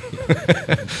bartended.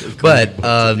 But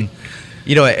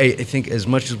I think as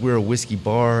much as we're a whiskey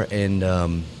bar, and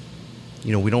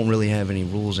we don't really have any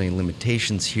rules, any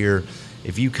limitations here.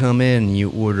 If you come in and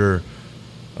you order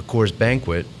a Coors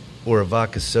Banquet or a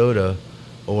vodka soda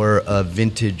or a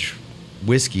vintage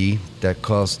whiskey that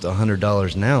costs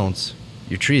 $100 an ounce,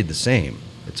 you're treated the same.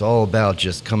 It's all about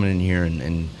just coming in here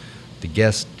and the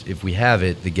guest, if we have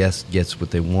it, the guest gets what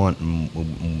they want.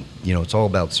 And, it's all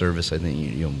about service. I think,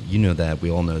 you know that. We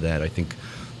all know that. I think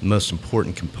the most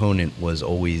important component was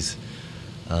always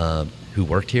who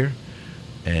worked here.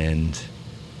 And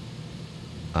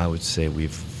I would say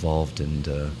we've evolved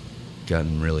and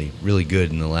gotten really, really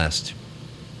good in the last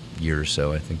year or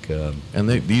so, I think. And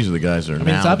these are the guys that are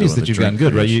now. It's obvious doing that you've the gotten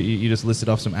good, right? drink You just listed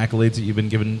off some accolades that you've been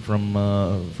given from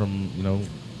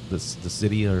the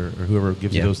city or whoever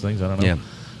gives you those things. I don't know.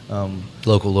 Yeah.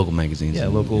 Local magazines. Yeah,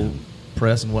 local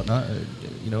press and whatnot.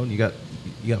 And you got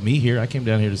me here. I came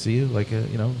down here to see you. Like,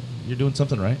 you're doing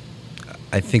something right.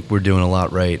 I think we're doing a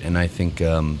lot right, and I think.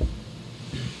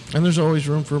 And there's always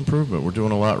room for improvement. We're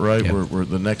doing a lot right. Yeah. We're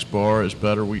the next bar is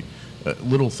better. We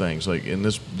little things like in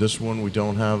this one we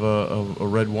don't have a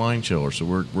red wine chiller, so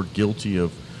we're guilty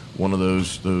of one of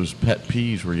those pet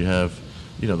peeves where you have,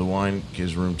 the wine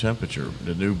is room temperature.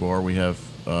 The new bar we have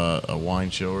a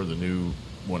wine chiller. The new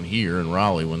one here in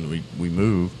Raleigh, when we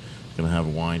move, going to have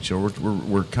a wine chiller.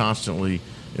 We're constantly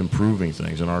improving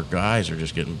things, and our guys are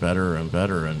just getting better and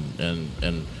better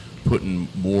and putting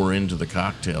more into the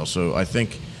cocktail. So I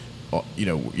think.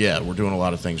 We're doing a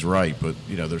lot of things right, but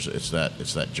it's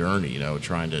that journey,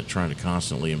 trying to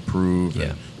constantly improve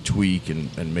and tweak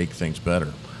and make things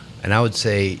better. And I would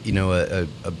say, a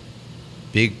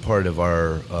big part of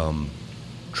our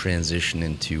transition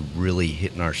into really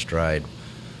hitting our stride.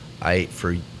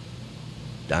 For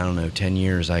 10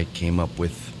 years, I came up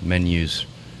with menus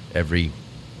every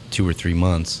 2 or 3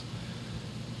 months,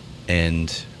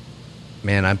 and.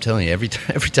 Man, I'm telling you, every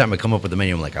time I come up with a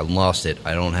menu, I'm like, I lost it.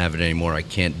 I don't have it anymore. I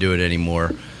can't do it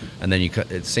anymore. And then it's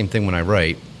the same thing when I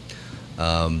write.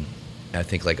 I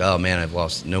think like, oh man, I've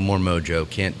lost. No more mojo.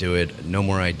 Can't do it. No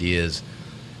more ideas.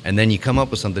 And then you come up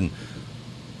with something.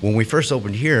 When we first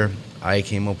opened here, I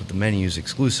came up with the menus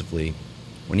exclusively.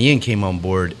 When Ian came on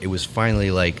board, it was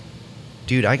finally like,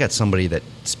 dude, I got somebody that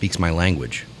speaks my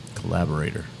language.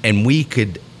 Collaborator. And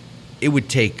it would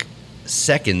take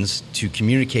seconds to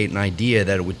communicate an idea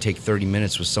that it would take 30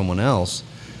 minutes with someone else.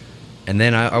 And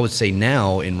then I would say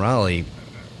now in Raleigh,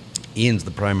 Ian's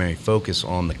the primary focus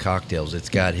on the cocktails. It's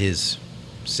got his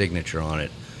signature on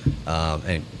it.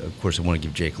 And of course I want to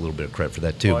give Jake a little bit of credit for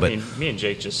that too. Well, but me and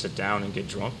Jake just sit down and get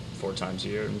drunk 4 times a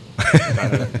year and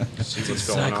kind of see what's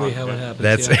going on. Exactly how it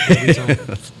happens. That's every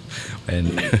time. And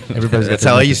that's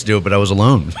how I used to do it, but I was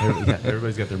alone.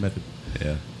 Everybody's got their method.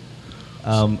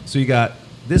 Yeah. So you got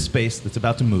this space that's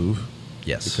about to move.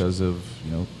 Yes. Because of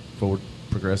forward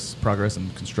progress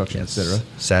and construction, etc.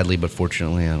 Sadly, but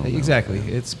fortunately, I don't know. Exactly.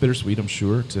 It's bittersweet, I'm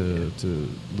sure, to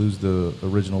lose the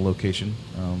original location.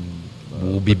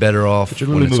 We'll be better off. But you're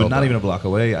literally moving not even a block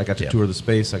away. I got to tour the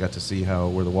space. I got to see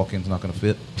where the walk-in's not going to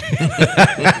fit.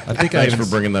 I think Thanks for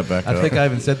bringing that back up. I think I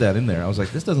even said that in there. I was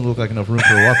like, this doesn't look like enough room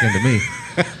for a walk-in to me.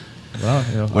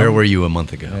 Well, where were you a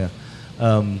month ago? Yeah.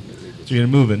 So you're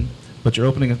moving. But you're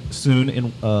opening soon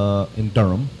in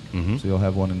Durham, so you'll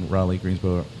have one in Raleigh,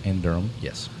 Greensboro, and Durham.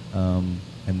 Yes. And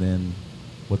then,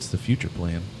 what's the future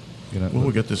plan? Well,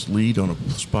 we got this lead on a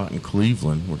spot in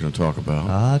Cleveland we're going to talk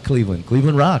about. Cleveland.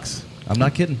 Cleveland rocks. I'm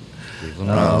not kidding. Cleveland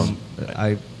rocks.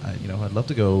 I'd love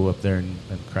to go up there and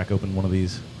crack open one of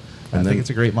these. I think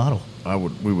it's a great model.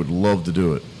 We would love to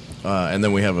do it. And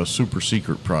then we have a super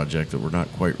secret project that we're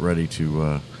not quite ready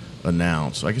to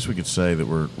announce. I guess we could say that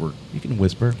we're you can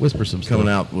whisper some coming stuff.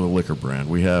 out with a liquor brand.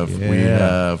 We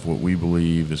have what we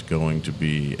believe is going to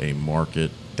be a market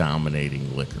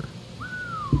dominating liquor.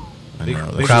 Big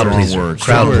crowd pleaser. Words.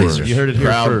 Crowd Strong pleaser. words. You heard it here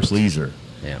crowd first. Pleaser.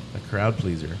 Yeah. A crowd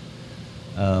pleaser.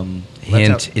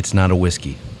 Hint: it's not a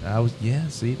whiskey.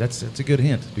 See, that's a good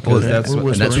hint because and that's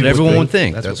what everyone would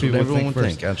think. That's what people everyone would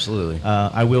first. think. Absolutely.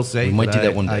 I will say we might do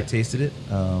that one day. I tasted it,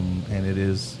 and it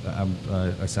is.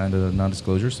 I signed a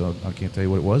non-disclosure, so I can't tell you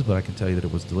what it was, but I can tell you that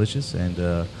it was delicious.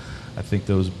 And I think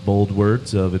those bold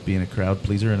words of it being a crowd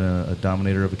pleaser and a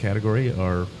dominator of a category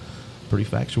are pretty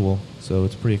factual. So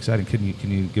it's pretty exciting.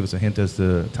 Can you give us a hint as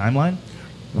to timeline?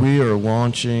 We are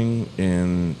launching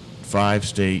in 5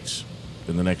 states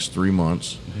in the next 3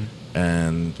 months.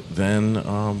 and then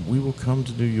we will come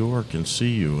to New York and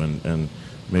see you and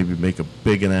maybe make a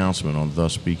big announcement on the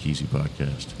Speakeasy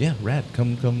podcast. Yeah, rad.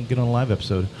 Come get on a live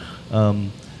episode.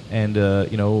 And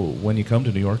when you come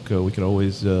to New York, we could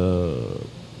always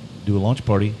do a launch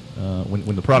party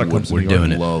when the product comes to New York. We're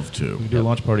doing it. Love to. We can do a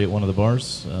launch party at one of the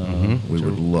bars. We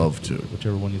would love to.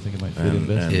 Whichever one you think it might fit in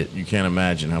best. And you can't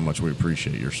imagine how much we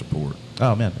appreciate your support.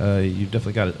 Oh man, you've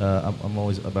definitely got it. I'm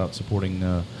always about supporting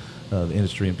the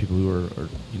industry and people who are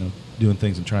doing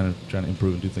things and trying to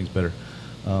improve and do things better.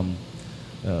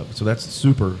 So that's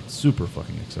super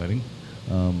fucking exciting.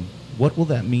 What will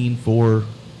that mean for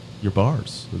your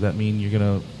bars? Does that mean you're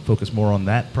going to focus more on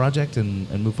that project and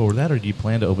move forward with that, or do you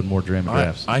plan to open more Dram and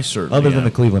Drafts? I certainly other than am.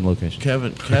 the Cleveland location.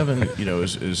 Kevin,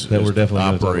 is that we're definitely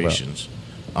operations.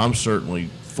 I'm certainly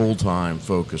full time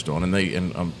focused on,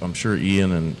 and I'm sure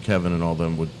Ian and Kevin and all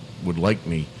them would like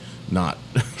me not.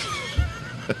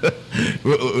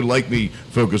 would like me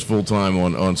focus full time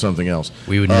on something else.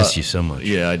 We would miss you so much.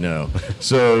 Yeah, I know.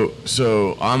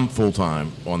 So I'm full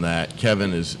time on that.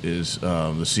 Kevin is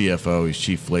the CFO. He's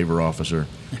Chief Flavor Officer.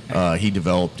 He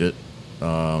developed it.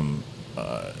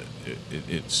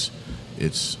 It's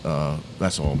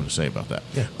that's all I'm going to say about that.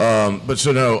 Yeah. But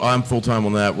so no, I'm full time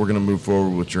on that. We're going to move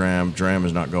forward with Dram. Dram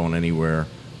is not going anywhere.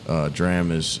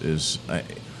 Dram is.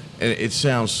 And it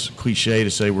sounds cliche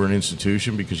to say we're an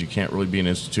institution because you can't really be an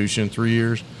institution in 3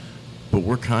 years, but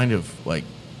we're kind of like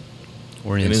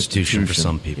we're an institution for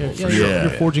some people.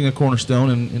 You're forging a cornerstone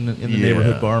in the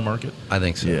neighborhood bar market. I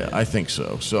think so. Yeah, I think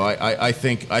so. So I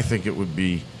think it would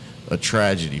be a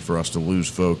tragedy for us to lose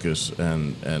focus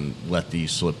and let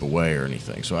these slip away or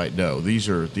anything. So these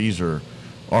are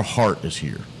our heart is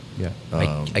here. Yeah,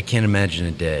 I can't imagine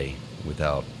a day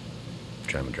without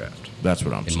Dram and Draft. That's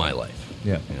what I'm saying. In my life.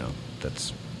 Yeah,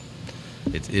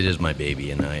 it is my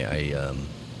baby, and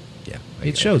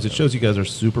it shows. It shows you guys are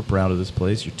super proud of this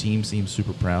place. Your team seems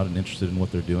super proud and interested in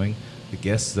what they're doing. The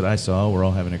guests that I saw were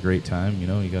all having a great time. You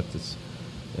got this.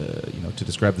 To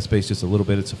describe the space just a little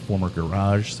bit, it's a former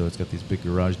garage, so it's got these big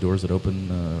garage doors that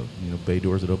open, bay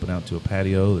doors that open out to a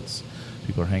patio. It's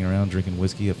people are hanging around drinking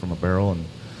whiskey from a barrel and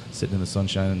sitting in the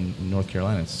sunshine in North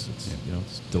Carolina. It's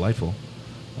delightful.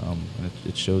 And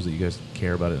it shows that you guys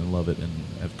care about it and love it and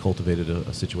have cultivated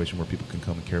a situation where people can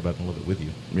come and care about it and love it with you.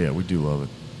 Yeah, we do love it.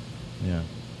 Yeah.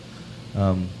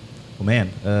 Well, man,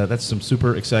 that's some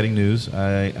super exciting news.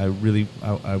 I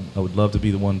would love to be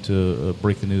the one to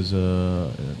break the news,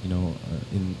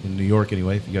 in New York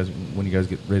anyway. When you guys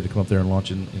get ready to come up there and launch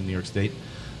in New York State,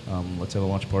 let's have a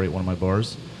launch party at one of my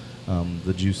bars.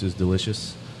 The juice is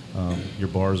delicious. Your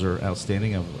bars are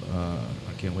outstanding. I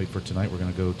can't wait for tonight. We're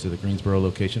going to go to the Greensboro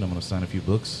location. I'm going to sign a few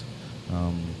books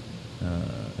and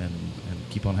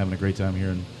keep on having a great time here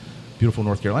in beautiful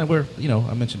North Carolina, where,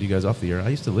 I mentioned to you guys off the air, I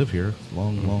used to live here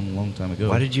long time ago.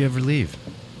 Why did you ever leave?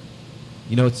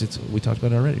 It's we talked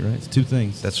about it already, right? It's two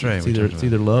things. That's right. It's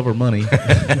either love or money,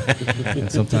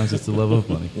 and sometimes it's the love of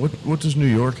money. What does New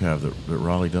York have that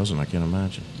Raleigh doesn't? I can't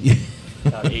imagine.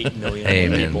 About 8 million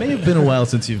It people. may have been a while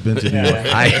since you've been to New York.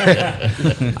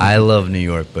 I love New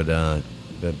York, but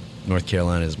North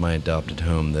Carolina is my adopted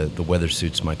home. The weather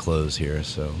suits my clothes here,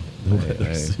 so the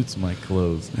weather suits my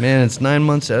clothes. Man, it's 9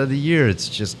 months out of the year. It's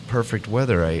just perfect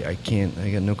weather. I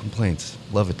got no complaints.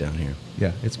 Love it down here.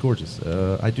 Yeah, it's gorgeous.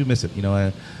 I do miss it.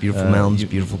 Beautiful mountains,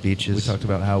 beautiful beaches. We talked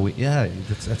about how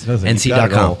that's another thing.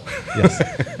 NC.com. Yes,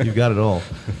 you've got it all.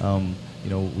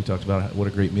 We talked about what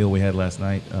a great meal we had last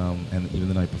night, and even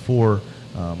the night before.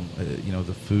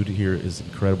 The food here is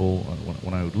incredible.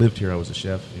 When I lived here, I was a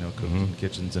chef, cooking in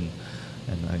kitchens, and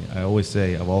I always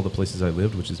say, of all the places I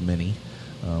lived, which is many,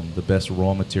 the best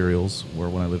raw materials were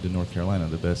when I lived in North Carolina.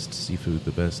 The best seafood,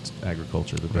 the best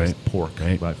agriculture, the best pork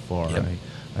by far. Yep.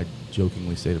 I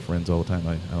jokingly say to friends all the time,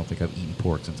 I don't think I've eaten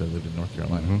pork since I lived in North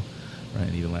Carolina. Right,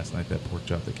 and even last night, that pork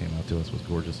chop that came out to us was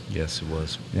gorgeous. Yes, it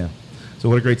was. Yeah. So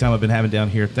what a great time I've been having down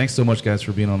here. Thanks so much, guys,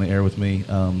 for being on the air with me.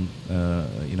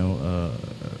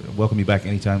 Welcome you back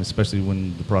anytime, especially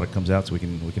when the product comes out, so we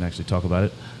can actually talk about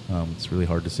it. It's really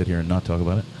hard to sit here and not talk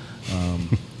about it.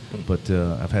 But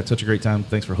I've had such a great time.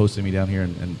 Thanks for hosting me down here,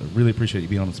 and really appreciate you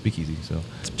being on the Speakeasy. So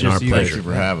it's been our pleasure. Thank you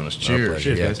for having us. Cheers.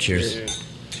 Cheers, guys. Cheers.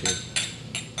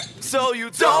 So you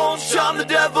don't shun the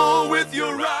devil with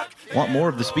your rock. Want more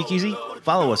of the Speakeasy?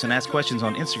 Follow us and ask questions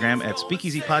on Instagram at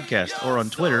Speakeasy Podcast or on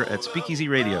Twitter at Speakeasy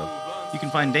Radio. You can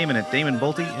find Damon at Damon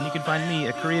Bolte, and you can find me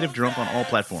at Creative Drunk on all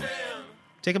platforms.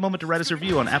 Take a moment to write us a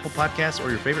review on Apple Podcasts or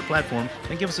your favorite platform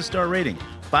and give us a star rating.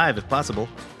 5 if possible.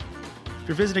 If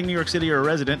you're visiting New York City or a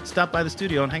resident, stop by the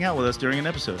studio and hang out with us during an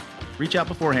episode. Reach out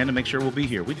beforehand to make sure we'll be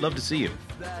here. We'd love to see you.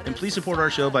 And please support our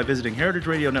show by visiting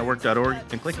heritageradionetwork.org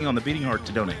and clicking on the beating heart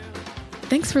to donate.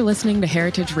 Thanks for listening to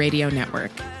Heritage Radio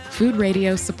Network, food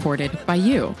radio supported by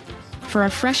you. For our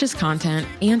freshest content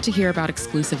and to hear about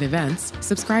exclusive events,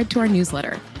 subscribe to our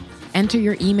newsletter. Enter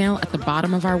your email at the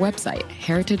bottom of our website,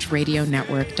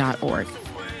 heritageradionetwork.org.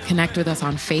 Connect with us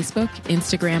on Facebook,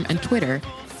 Instagram, and Twitter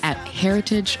at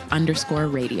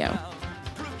heritage_radio.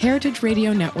 Heritage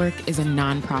Radio Network is a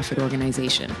nonprofit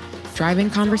organization driving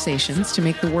conversations to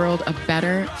make the world a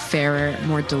better, fairer,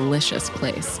 more delicious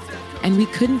place. And we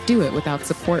couldn't do it without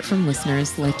support from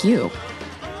listeners like you.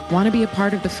 Want to be a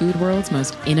part of the food world's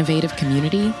most innovative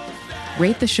community?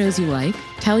 Rate the shows you like,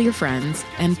 tell your friends,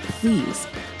 and please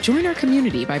join our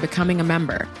community by becoming a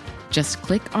member. Just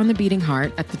click on the beating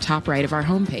heart at the top right of our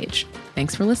homepage.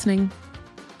 Thanks for listening.